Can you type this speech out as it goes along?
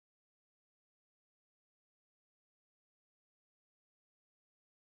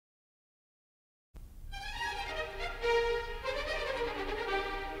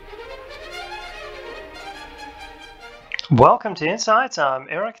Welcome to Insights. I'm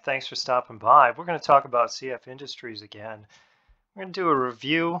Eric. Thanks for stopping by. We're going to talk about CF Industries again. We're going to do a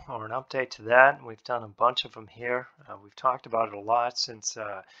review or an update to that. We've done a bunch of them here. We've talked about it a lot since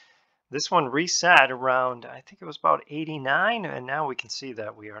this one reset around, I think it was about 89, and now we can see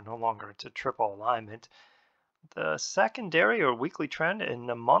that we are no longer into triple alignment. The secondary or weekly trend and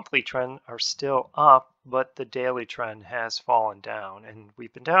the monthly trend are still up, but the daily trend has fallen down. And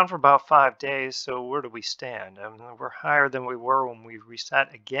we've been down for about 5 days, so where do we stand? We're higher than we were when we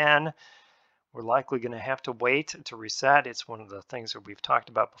reset again. We're likely going to have to wait to reset. It's one of the things that we've talked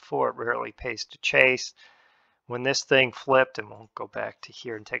about before. It rarely pays to chase. When this thing flipped, and we'll go back to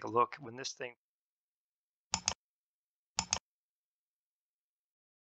here and take a look, when this thing